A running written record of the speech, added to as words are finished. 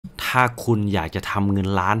ถ้าคุณอยากจะทำเงิน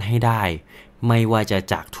ล้านให้ได้ไม่ว่าจะ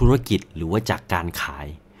จากธุรกิจหรือว่าจากการขาย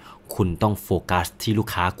คุณต้องโฟกัสที่ลูก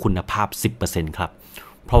ค้าคุณภาพ 10% ครับ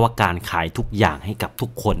เพราะว่าการขายทุกอย่างให้กับทุ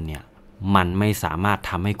กคนเนี่ยมันไม่สามารถ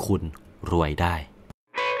ทำให้คุณรวยได้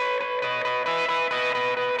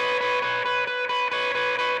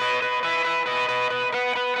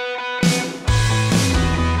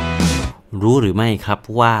รู้หรือไม่ครับ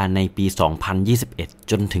ว่าในปี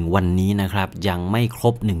 2021 จนถึงวันนี้นะครับยังไม่คร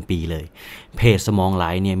บ1ปีเลยเพจสมองไหล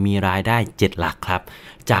เนี่ยมีรายได้7หลักครับ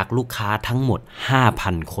จากลูกค้าทั้งหมด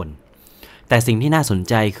 5,000 คนแต่สิ่งที่น่าสน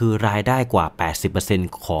ใจคือรายได้กว่า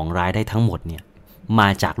 80% ของรายได้ทั้งหมดเนี่ยมา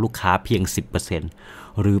จากลูกค้าเพียง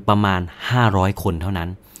 10% หรือประมาณ500คนเท่านั้น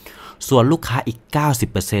ส่วนลูกค้าอีก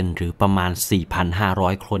 90% หรือประมาณ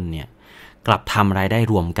 4,500 คนเนี่ยกลับทำรายได้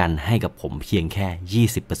รวมกันให้กับผมเพียงแค่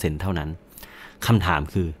 20% เท่านั้นคำถาม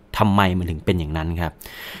คือทำไมมันถึงเป็นอย่างนั้นครับ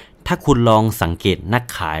ถ้าคุณลองสังเกตนัก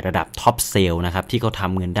ขายระดับท็อปเซลล์นะครับที่เขาท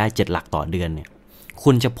ำเงินได้7หลักต่อเดือนเนี่ย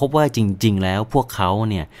คุณจะพบว่าจริงๆแล้วพวกเขา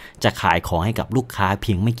เนี่ยจะขายของให้กับลูกค้าเ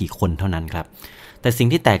พียงไม่กี่คนเท่านั้นครับแต่สิ่ง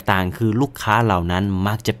ที่แตกต่างคือลูกค้าเหล่านั้น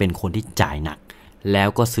มักจะเป็นคนที่จ่ายหนักแล้ว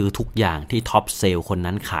ก็ซื้อทุกอย่างที่ท็อปเซลล์คน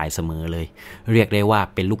นั้นขายเสมอเลยเรียกได้ว่า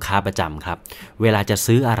เป็นลูกค้าประจำครับเวลาจะ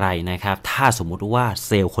ซื้ออะไรนะครับถ้าสมมุติว่าเ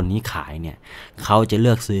ซลล์คนนี้ขายเนี่ยเขาจะเ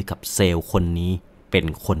ลือกซื้อกับเซลล์คนนี้เป็น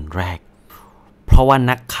คนแรกเพราะว่า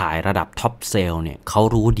นักขายระดับท็อปเซลล์เนี่ยเขา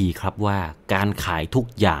รู้ดีครับว่าการขายทุก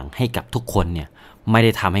อย่างให้กับทุกคนเนี่ยไม่ไ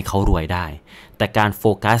ด้ทำให้เขารวยได้แต่การโฟ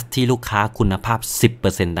กัสที่ลูกค้าคุณภาพ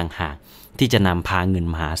 10% ต่างหากที่จะนำพาเงิน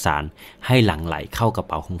มหาศาลให้หลั่งไหลเข้ากระเ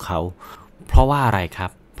ป๋าของเขาเพราะว่าอะไรครั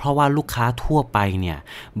บเพราะว่าลูกค้าทั่วไปเนี่ย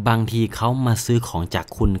บางทีเขามาซื้อของจาก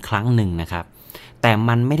คุณครั้งหนึ่งนะครับแต่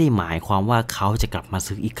มันไม่ได้หมายความว่าเขาจะกลับมา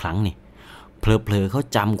ซื้ออีกครั้งนี่เผลอๆเขา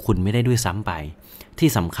จำคุณไม่ได้ด้วยซ้ำไปที่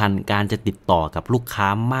สำคัญการจะติดต่อกับลูกค้า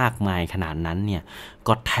มากมายขนาดนั้นเนี่ย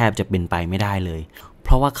ก็แทบจะเป็นไปไม่ได้เลยเพ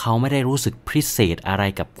ราะว่าเขาไม่ได้รู้สึกพิเศษอะไร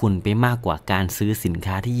กับคุณไปมากกว่าการซื้อสิน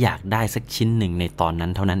ค้าที่อยากได้สักชิ้นหนึ่งในตอนนั้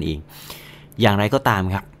นเท่านั้นเองอย่างไรก็ตาม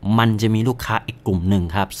ครับมันจะมีลูกค้าอีกกลุ่มหนึ่ง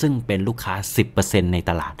ครับซึ่งเป็นลูกค้า 10% ใน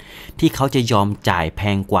ตลาดที่เขาจะยอมจ่ายแพ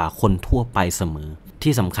งกว่าคนทั่วไปเสมอ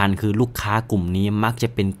ที่สำคัญคือลูกค้ากลุ่มนี้มักจะ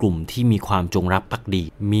เป็นกลุ่มที่มีความจงรักภักดี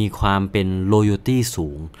มีความเป็น loyalty สู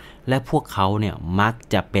งและพวกเขาเนี่ยมัก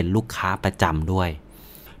จะเป็นลูกค้าประจำด้วย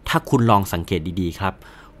ถ้าคุณลองสังเกตดีๆครับ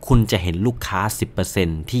คุณจะเห็นลูกค้า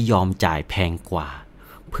 10% ที่ยอมจ่ายแพงกว่า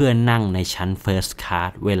เพื่อนั่งในชั้น First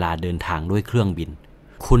Class เวลาเดินทางด้วยเครื่องบิน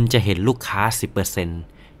คุณจะเห็นลูกค้า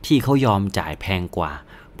 10% ที่เขายอมจ่ายแพงกว่า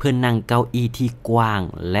เพื่อนั่งเก้าอี้ที่กว้าง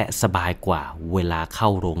และสบายกว่าเวลาเข้า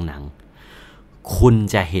โรงหนังคุณ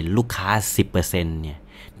จะเห็นลูกค้า 10% เนี่ย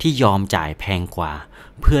ที่ยอมจ่ายแพงกว่า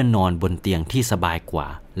เพื่อนอนบนเตียงที่สบายกว่า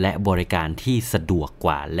และบริการที่สะดวกก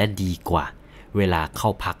ว่าและดีกว่าเวลาเข้า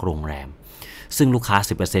พักโรงแรมซึ่งลูกค้า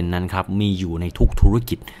 10% นั้นครับมีอยู่ในทุกธุร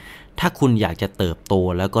กิจถ้าคุณอยากจะเติบโต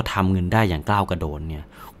แล้วก็ทำเงินได้อย่างก้าวกระโดดเนี่ย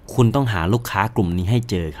คุณต้องหาลูกค้ากลุ่มนี้ให้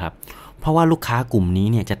เจอครับเพราะว่าลูกค้ากลุ่มนี้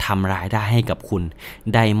เนี่ยจะทำรายได้ให้กับคุณ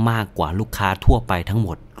ได้มากกว่าลูกค้าทั่วไปทั้งหม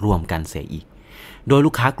ดรวมกันเสียอีกโดยลู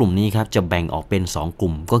กค้ากลุ่มนี้ครับจะแบ่งออกเป็น2ก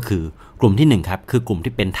ลุ่มก็คือกลุ่มที่1ครับคือกลุ่ม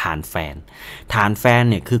ที่เป็นฐานแฟน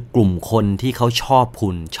เนี่ยคือกลุ่มคนที่เขาชอบคุ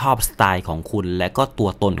ณชอบสไตล์ของคุณและก็ตัว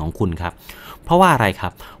ตนของคุณครับเพราะว่าอะไรครั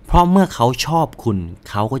บเพราะเมื่อเขาชอบคุณ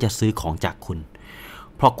เขาก็จะซื้อของจากคุณ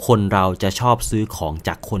เพราะคนเราจะชอบซื้อของจ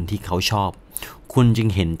ากคนที่เขาชอบคุณจึง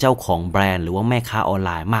เห็นเจ้าของแบรนด์หรือว่าแม่ค้าออนไ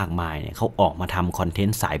ลน์มากมายเนี่ยเขาออกมาทำคอนเทน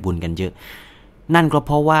ต์สายบุญกันเยอะนั่นก็เพ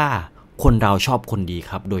ราะว่าคนเราชอบคนดี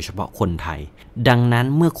ครับโดยเฉพาะคนไทยดังนั้น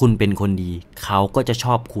เมื่อคุณเป็นคนดีเขาก็จะช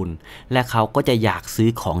อบคุณและเขาก็จะอยากซื้อ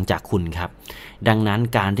ของจากคุณครับดังนั้น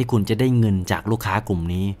การที่คุณจะได้เงินจากลูกค้ากลุ่ม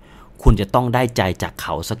นี้คุณจะต้องได้ใจจากเข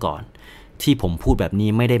าซะก่อนที่ผมพูดแบบนี้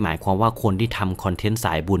ไม่ได้หมายความว่าคนที่ทำคอนเทนต์ส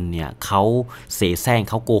ายบุญเนี่ยเขาเสแสร้ง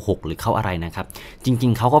เขาโกหกหรือเขาอะไรนะครับจริ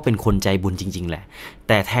งๆเขาก็เป็นคนใจบุญจริงๆแหละแ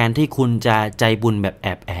ต่แทนที่คุณจะใจบุญแบบแอ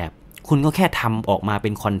บคุณก็แค่ทำออกมาเป็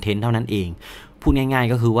นคอนเทนต์เท่านั้นเองพูดง่าย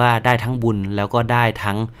ๆก็คือว่าได้ทั้งบุญแล้วก็ได้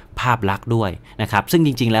ทั้งภาพลักษณ์ด้วยนะครับซึ่งจ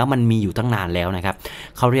ริงๆแล้วมันมีอยู่ตั้งนานแล้วนะครับ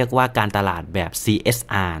เขาเรียกว่าการตลาดแบบ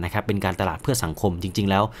CSR นะครับเป็นการตลาดเพื่อสังคมจริงๆ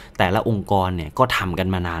แล้วแต่ละองค์กรเนี่ยก็ทำกัน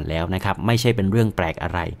มานานแล้วนะครับไม่ใช่เป็นเรื่องแปลกอะ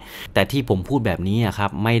ไรแต่ที่ผมพูดแบบนี้ครั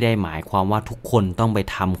บไม่ได้หมายความว่าทุกคนต้องไป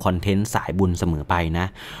ทำคอนเทนต์สายบุญเสมอไปนะ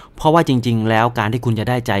เพราะว่าจริงๆแล้วการที่คุณจะ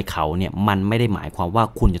ได้ใจเขาเนี่ยมันไม่ได้หมายความว่า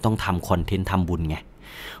คุณจะต้องทำคอนเทนต์ทำบุญไง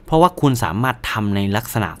เพราะว่าคุณสามารถทำในลัก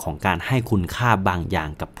ษณะของการให้คุณค่าบางอย่าง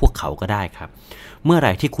กับพวกเขาก็ได้ครับเมื่อไห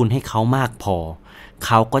ร่ที่คุณให้เขามากพอเ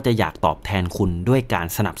ขาก็จะอยากตอบแทนคุณด้วยการ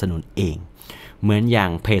สนับสนุนเอง เหมือนอย่า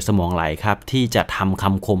งเพจสมองไหลครับที่จะทำค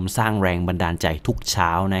ำคมสร้างแรงบันดาลใจทุกเช้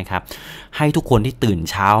านะครับให้ทุกคนที่ตื่น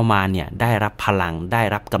เช้ามาเนี่ยได้รับพลังได้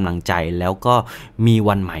รับกำลังใจแล้วก็มี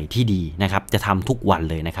วันใหม่ที่ดีนะครับจะทำทุกวัน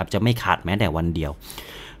เลยนะครับจะไม่ขาดแม้แต่วันเดียว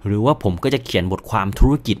หรือว่าผมก็จะเขียนบทความธุ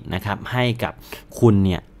รกิจนะครับให้กับคุณเ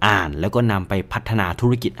นี่ยอ่านแล้วก็นำไปพัฒนาธุ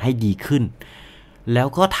รกิจให้ดีขึ้นแล้ว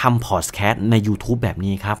ก็ทำพอดแคสต์ใน YouTube แบบ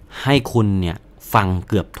นี้ครับให้คุณเนี่ยฟัง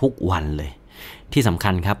เกือบทุกวันเลยที่สำคั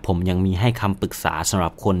ญครับผมยังมีให้คำปรึกษาสำหรั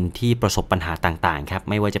บคนที่ประสบปัญหาต่างๆครับ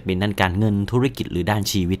ไม่ว่าจะเป็นด้านการเงินธุรกิจหรือด้าน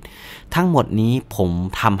ชีวิตทั้งหมดนี้ผม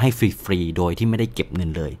ทำให้ฟรีๆโดยที่ไม่ได้เก็บเงิน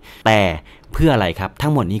เลยแต่เพื่ออะไรครับทั้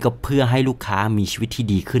งหมดนี้ก็เพื่อให้ลูกค้ามีชีวิตที่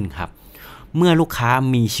ดีขึ้นครับเมื่อลูกค้า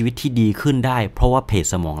มีชีวิตที่ดีขึ้นได้เพราะว่าเพจ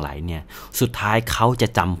สมองไหลเนี่ยสุดท้ายเขาจะ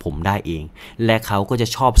จำผมได้เองและเขาก็จะ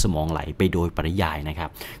ชอบสมองไหลไปโดยปริยายนะครับ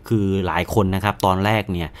คือหลายคนนะครับตอนแรก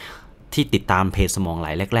เนี่ยที่ติดตามเพจสมองไหล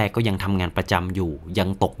แรกๆก็ยังทำงานประจำอยู่ยัง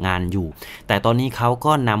ตกงานอยู่แต่ตอนนี้เขา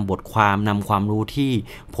ก็นำบทความนำความรู้ที่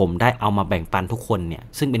ผมได้เอามาแบ่งปันทุกคนเนี่ย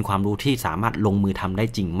ซึ่งเป็นความรู้ที่สามารถลงมือทำได้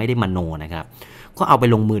จริงไม่ได้มโนนะครับก็เอาไป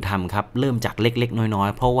ลงมือทำครับเริ่มจากเล็กๆน้อย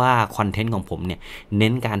ๆเพราะว่าคอนเทนต์ของผมเนี่ยเน้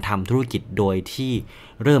นการทำธุรกิจโดยที่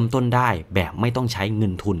เริ่มต้นได้แบบไม่ต้องใช้เงิ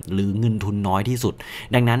นทุนหรือเงินทุนน้อยที่สุด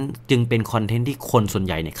ดังนั้นจึงเป็นคอนเทนต์ที่คนส่วนใ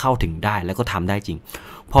หญ่เนี่ยเข้าถึงได้แล้วก็ทำได้จริง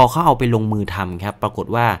พอเขาเอาไปลงมือทำครับปรากฏ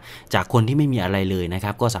ว่าจากคนที่ไม่มีอะไรเลยนะค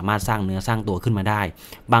รับก็สามารถสร้างเนื้อสร้างตัวขึ้นมาได้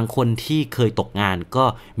บางคนที่เคยตกงานก็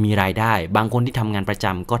มีรายได้บางคนที่ทำงานประจ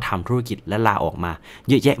ำก็ทำธุรกิจและลาออกมา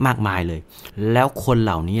เยอะแยะมากมายเลยแล้วคนเ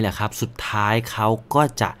หล่านี้แหละครับสุดท้ายเขาก็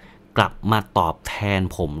จะกลับมาตอบแทน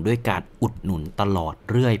ผมด้วยการอุดหนุนตลอด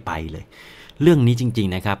เรื่อยไปเลยเรื่องนี้จริง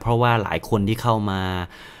ๆนะครับเพราะว่าหลายคนที่เข้ามา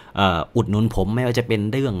อุดหนุนผมไม่ว่าจะเป็น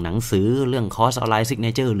เรื่องหนังสือเรื่องคอร์สออนไลน์ซิกเน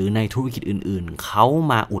เจอร์หรือในธุรกิจอื่นๆเขา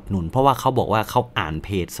มาอุดหนุนเพราะว่าเขาบอกว่าเขาอ่านเพ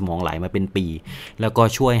จสมองไหลมาเป็นปีแล้วก็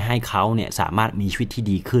ช่วยให้เขาเนี่ยสามารถมีชีวิตที่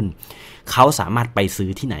ดีขึ้นเขาสามารถไปซื้อ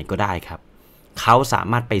ที่ไหนก็ได้ครับเขาสา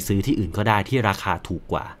มารถไปซื้อที่อื่นก็ได้ที่ราคาถูก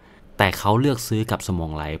กว่าแต่เขาเลือกซื้อกับสมอ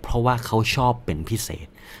งไหลเพราะว่าเขาชอบเป็นพิเศษ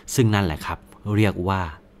ซึ่งนั่นแหละครับเรียกว่า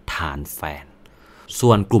ฐานแฟนส่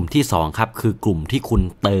วนกลุ่มที่2ครับคือกลุ่มที่คุณ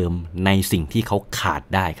เติมในสิ่งที่เขาขาด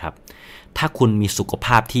ได้ครับถ้าคุณมีสุขภ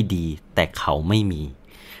าพที่ดีแต่เขาไม่มี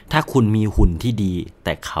ถ้าคุณมีหุ่นที่ดีแ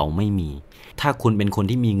ต่เขาไม่มีถ้าคุณเป็นคน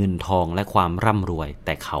ที่มีเงินทองและความร่ำรวยแ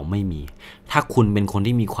ต่เขาไม่มีถ้าคุณเป็นคน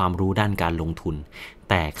ที่มีความรู้ด้านการลงทุน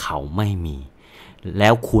แต่เขาไม่มีแล้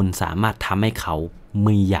วคุณสามารถทำให้เขา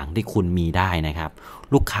มีอย่างที่คุณมีได้นะครับ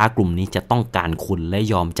ลูกค้ากลุ่มนี้จะต้องการคุณและ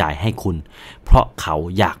ยอมจ่ายให้คุณเพราะเขา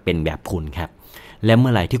อยากเป็นแบบคุณครับและเมื่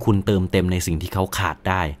อไหร่ที่คุณเติมเต็มในสิ่งที่เขาขาด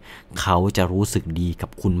ได้เขาจะรู้สึกดีกับ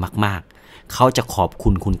คุณมากๆเขาจะขอบคุ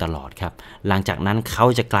ณคุณตลอดครับหลังจากนั้นเขา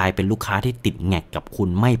จะกลายเป็นลูกค้าที่ติดแงกกับคุณ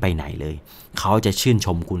ไม่ไปไหนเลยเขาจะชื่นช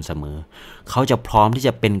มคุณเสมอเขาจะพร้อมที่จ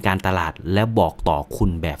ะเป็นการตลาดและบอกต่อคุณ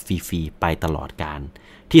แบบฟรีๆไปตลอดกาล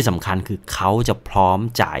ที่สำคัญคือเขาจะพร้อม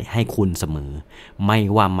จ่ายให้คุณเสมอไม่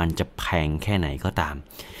ว่ามันจะแพงแค่ไหนก็ตาม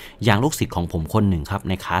อย่างลูกศิษย์ของผมคนหนึ่งครับ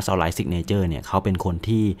ในคลาสออนไลน์ซิกเนเจอร์เนี่ยเขาเป็นคน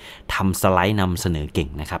ที่ทำสไลด์นำเสนอเก่ง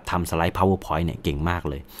นะครับทำสไลด์ PowerPoint เนี่ยเก่งมาก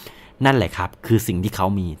เลยนั่นแหละครับคือสิ่งที่เขา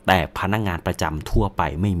มีแต่พนักงานประจำทั่วไป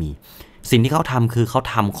ไม่มีสิ่งที่เขาทำคือเขา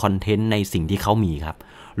ทำคอนเทนต์ในสิ่งที่เขามีครับ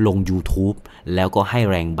ลง YouTube แล้วก็ให้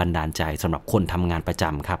แรงบันดาลใจสำหรับคนทำงานประจ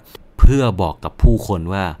ำครับเพื่อบอกกับผู้คน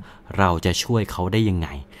ว่าเราจะช่วยเขาได้ยังไง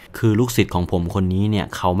คือลูกศิษย์ของผมคนนี้เนี่ย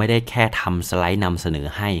เขาไม่ได้แค่ทำสไลด์นำเสนอ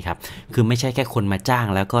ให้ครับคือไม่ใช่แค่คนมาจ้าง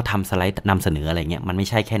แล้วก็ทำสไลด์นำเสนออะไรเงี้ยมันไม่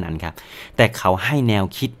ใช่แค่นั้นครับแต่เขาให้แนว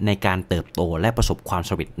คิดในการเติบโตและประสบความส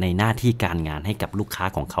ำเร็จในหน้าที่การงานให้กับลูกค้า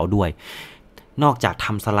ของเขาด้วยนอกจากท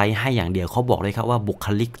ำสไลด์ให้อย่างเดียวเขาบอกเลยครับว่าบุค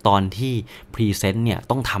ลิกตอนที่พรีเซนต์เนี่ย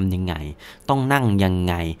ต้องทำยังไงต้องนั่งยัง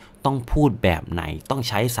ไงต้องพูดแบบไหนต้อง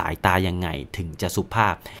ใช้สายตายังไงถึงจะสุภา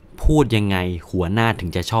พพูดยังไงหัวหน้าถึง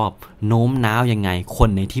จะชอบโน้มน้าวยังไงคน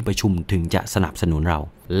ในที่ประชุมถึงจะสนับสนุนเรา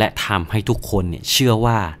และทำให้ทุกคนเนี่ยเชื่อ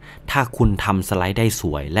ว่าถ้าคุณทำสไลด์ได้ส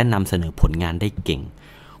วยและนำเสนอผลงานได้เก่ง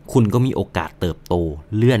คุณก็มีโอกาสเติบโต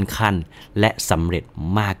เลื่อนขั้นและสำเร็จ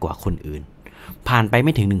มากกว่าคนอื่นผ่านไปไ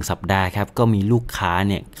ม่ถึง1สัปดาห์ครับก็มีลูกค้า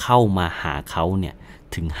เนี่ยเข้ามาหาเขาเนี่ย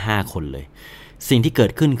ถึง5คนเลยสิ่งที่เกิ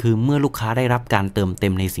ดขึ้นคือเมื่อลูกค้าได้รับการเติมเต็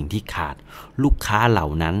มในสิ่งที่ขาดลูกค้าเหล่า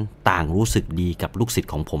นั้นต่างรู้สึกดีกับลูกศิษ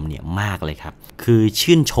ย์ของผมเนี่ยมากเลยครับคือ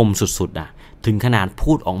ชื่นชมสุดๆถึงขนาด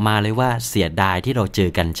พูดออกมาเลยว่าเสียดายที่เราเจอ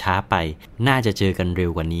กันช้าไปน่าจะเจอกันเร็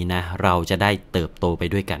วกว่านี้นะเราจะได้เติบโตไป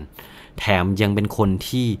ด้วยกันแถมยังเป็นคน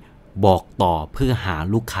ที่บอกต่อเพื่อหา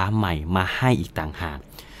ลูกค้าใหม่มาให้อีกต่างหาก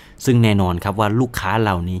ซึ่งแน่นอนครับว่าลูกค้าเห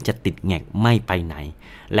ล่านี้จะติดแงกไม่ไปไหน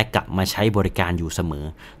และกลับมาใช้บริการอยู่เสมอ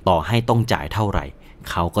ต่อให้ต้องจ่ายเท่าไหร่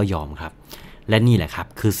เขาก็ยอมครับและนี่แหละครับ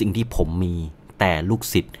คือสิ่งที่ผมมี แต่ลูก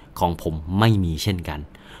ศิษย์ของผมไม่มีเช่นกัน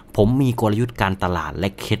ผมมีกลยุทธ์การตลาดและ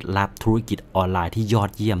เคล็ดลับธุรกิจออนไลน์ที่ยอ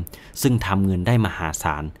ดเยี่ยมซึ่งทำเงินได้มหาศ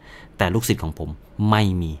าลแต่ลูกศิษย์ของผมไม่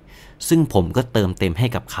มีซึ่งผมก็เติมเต็มให้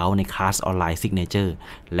กับเขาในคลาสออนไลน์ซิกเนเจอร์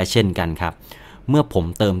และเช่นกันครับเมื่อผม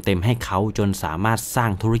เติมเต็มให้เขาจนสามารถสร้า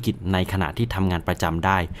งธุรกิจในขณะที่ทำงานประจำไ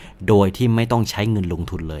ด้โดยที่ไม่ต้องใช้เงินลง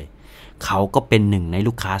ทุนเลยเขาก็เป็นหนึ่งใน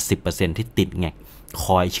ลูกค้า 10% ที่ติดแงกค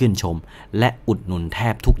อยชื่นชมและอุดหนุนแท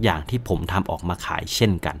บทุกอย่างที่ผมทำออกมาขายเช่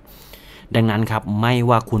นกันดังนั้นครับไม่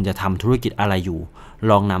ว่าคุณจะทำธุรกิจอะไรอยู่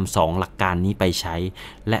ลองนำ2หลักการนี้ไปใช้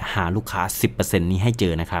และหาลูกค้า 10% นี้ให้เจ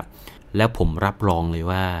อนะครับแล้วผมรับรองเลย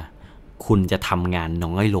ว่าคุณจะทำงาน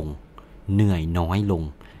น้อยลงเหนื่อยน้อยลง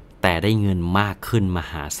แต่ได้เงินมากขึ้นม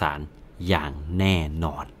หาศาลอย่างแน่น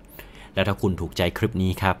อนแล้วถ้าคุณถูกใจคลิป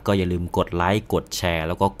นี้ครับก็อย่าลืมกดไลค์กดแชร์แ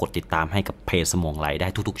ล้วก็กดติดตามให้กับเพจสมองไหลได้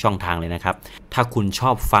ทุกๆช่องทางเลยนะครับถ้าคุณช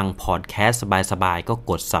อบฟังพอดแคสต์สบายๆก็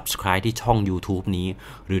กด Subscribe ที่ช่อง YouTube นี้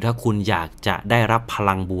หรือถ้าคุณอยากจะได้รับพ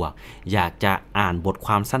ลังบวกอยากจะอ่านบทค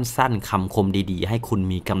วามสั้นๆคำคมดีๆให้คุณ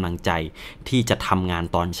มีกำลังใจที่จะทำงาน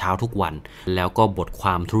ตอนเช้าทุกวันแล้วก็บทคว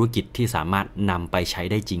ามธุรกิจที่สามารถนำไปใช้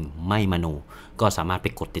ได้จริงไม่มโนก็สามารถไป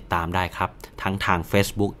กดติดตามได้ครับทั้งทาง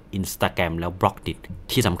Facebook Instagram แล้ว บล็อกดิ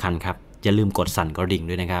ที่สำคัญครับอย่าลืมกดสั่นกระดิ่ง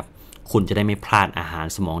ด้วยนะครับคุณจะได้ไม่พลาดอาหาร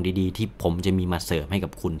สมองดีๆที่ผมจะมีมาเสิร์ฟให้กั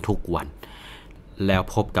บคุณทุกวันแล้ว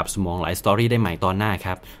พบกับสมองหลายสตอรี่ได้ใหม่ตอนหน้าค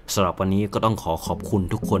รับสำหรับวันนี้ก็ต้องขอบคุณ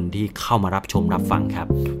ทุกคนที่เข้ามารับชมรับฟังครับ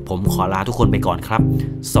ผมขอลาทุกคนไปก่อนครับ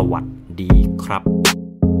สวัสดีครับ